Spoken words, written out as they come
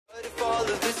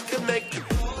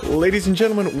Ladies and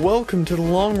gentlemen, welcome to the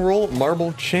Long Roll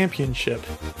Marble Championship.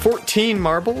 14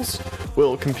 marbles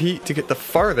will compete to get the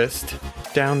farthest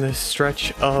down this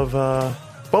stretch of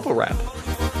bubble wrap.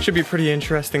 Should be a pretty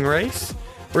interesting race.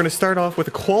 We're going to start off with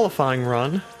a qualifying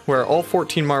run where all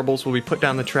 14 marbles will be put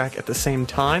down the track at the same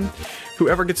time.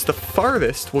 Whoever gets the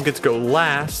farthest will get to go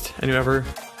last, and whoever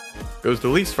goes the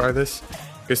least farthest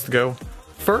gets to go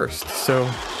first. So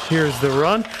here's the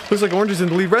run. Looks like orange is in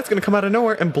the lead. Red's going to come out of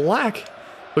nowhere, and black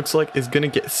looks like is going to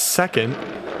get second.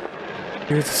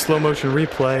 Here's a slow motion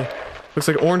replay. Looks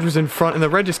like orange was in front, and the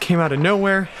red just came out of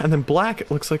nowhere, and then black,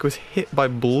 it looks like, was hit by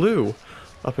blue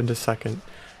up into second.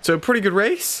 So a pretty good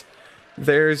race.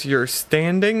 There's your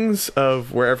standings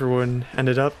of where everyone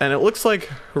ended up, and it looks like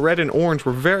red and orange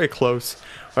were very close.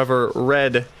 However,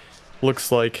 red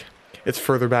looks like it's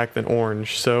further back than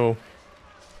orange. So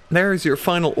there's your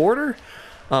final order.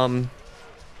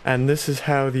 And this is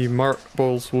how the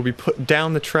marbles will be put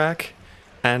down the track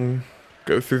and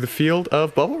go through the field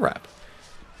of bubble wrap.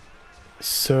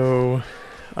 So,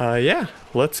 yeah,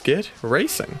 let's get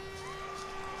racing.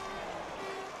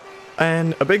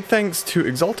 And a big thanks to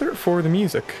Exalter for the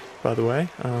music, by the way.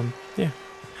 Yeah.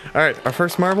 Alright, our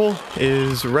first marble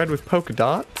is red with polka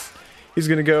dots. He's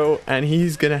going to go, and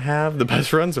he's going to have the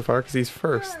best run so far because he's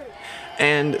first.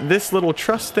 And this little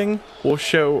truss thing will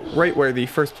show right where the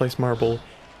first place marble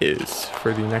is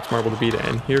for the next marble to beat it.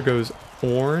 And here goes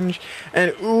orange,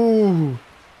 and ooh,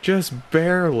 just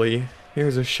barely.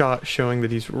 Here's a shot showing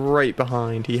that he's right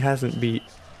behind. He hasn't beat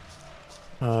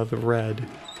the red,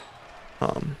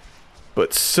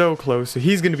 but so close. So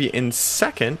he's going to be in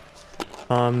second.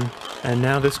 And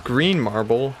now this green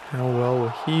marble, how well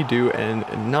will he do?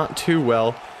 And not too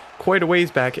well. Quite a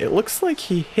ways back. It looks like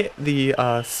he hit the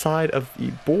side of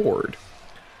the board,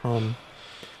 and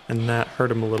that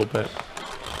hurt him a little bit.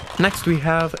 Next we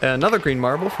have another green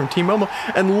marble from Team Momo,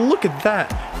 and look at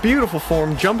that beautiful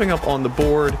form jumping up on the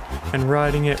board and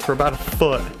riding it for about a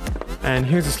foot. And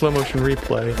here's a slow motion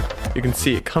replay. You can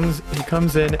see he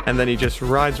comes in, and then he just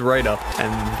rides right up,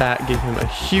 and that gave him a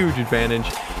huge advantage.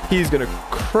 He's gonna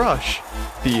crush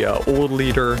the old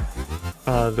leader,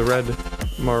 the red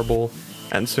marble,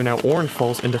 and so now orange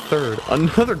falls into third.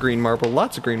 Another green marble,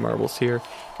 lots of green marbles here.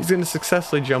 He's gonna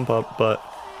successfully jump up, but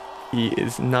he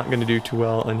is not going to do too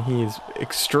well, and he is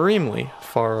extremely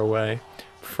far away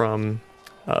from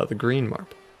the green marble.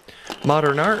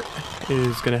 Modern Art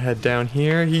is going to head down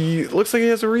here. He looks like he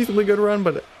has a reasonably good run,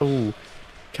 but oh,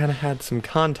 kind of had some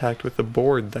contact with the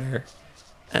board there,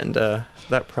 and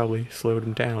that probably slowed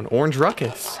him down. Orange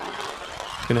Ruckus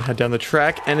is going to head down the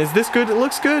track, and is this good? It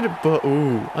looks good, but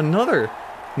ooh, another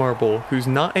marble who's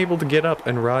not able to get up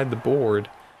and ride the board.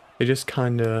 They just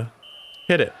kind of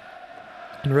hit it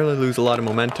and really lose a lot of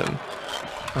momentum.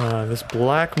 This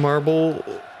black marble,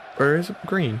 or is it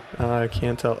green? I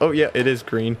can't tell. Oh yeah, it is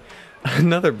green.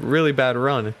 Another really bad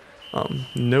run.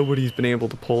 Nobody's been able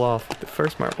to pull off the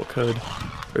first marble could,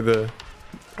 or the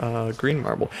green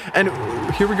marble. And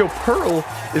here we go, Pearl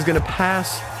is gonna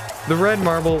pass the red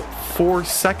marble for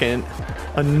second.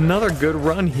 Another good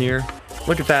run here.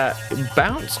 Look at that, it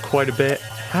bounced quite a bit,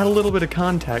 had a little bit of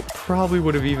contact, probably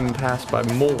would have even passed by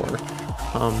more.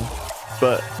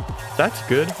 But that's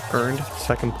good. Earned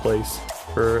second place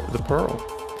for the Pearl.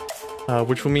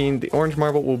 Which will mean the orange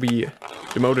marble will be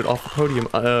demoted off the podium.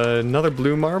 Another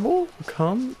blue marble will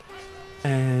come.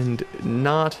 And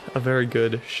not a very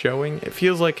good showing. It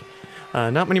feels like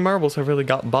not many marbles have really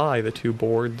got by the two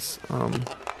boards.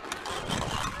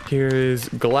 Here's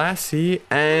Glassy.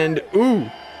 And ooh,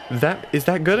 is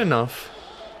that good enough?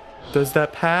 Does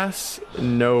that pass?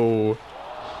 No.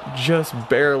 Just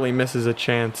barely misses a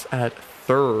chance at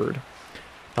third.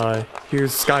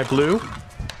 Here's Sky Blue.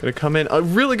 Gonna come in. A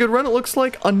really good run, it looks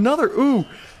like. Another. Ooh.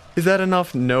 Is that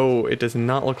enough? No, it does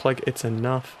not look like it's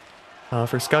enough.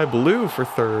 For Sky Blue for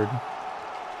third.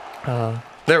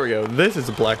 There we go. This is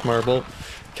a black marble.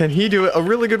 Can he do it? A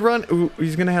really good run. Ooh,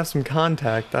 he's gonna have some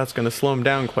contact. That's gonna slow him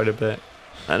down quite a bit.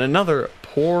 And another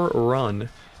poor run.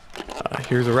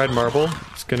 Here's a red marble.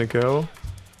 It's gonna go.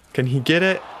 Can he get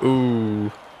it?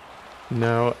 Ooh.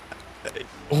 No.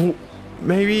 Oh,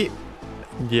 maybe.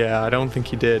 Yeah, I don't think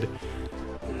he did.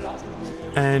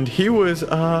 And he was,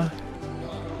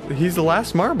 he's the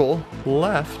last marble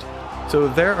left. So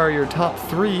there are your top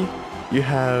three. You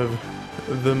have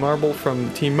the marble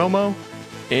from Team Momo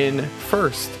in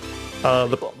first,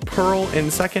 the Pearl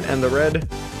in second, and the red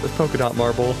with polka dot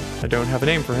marble. I don't have a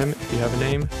name for him. If you have a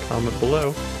name, comment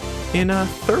below. In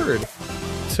third.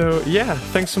 So yeah,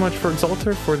 thanks so much for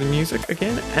Exalter for the music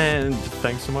again, and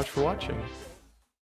thanks so much for watching.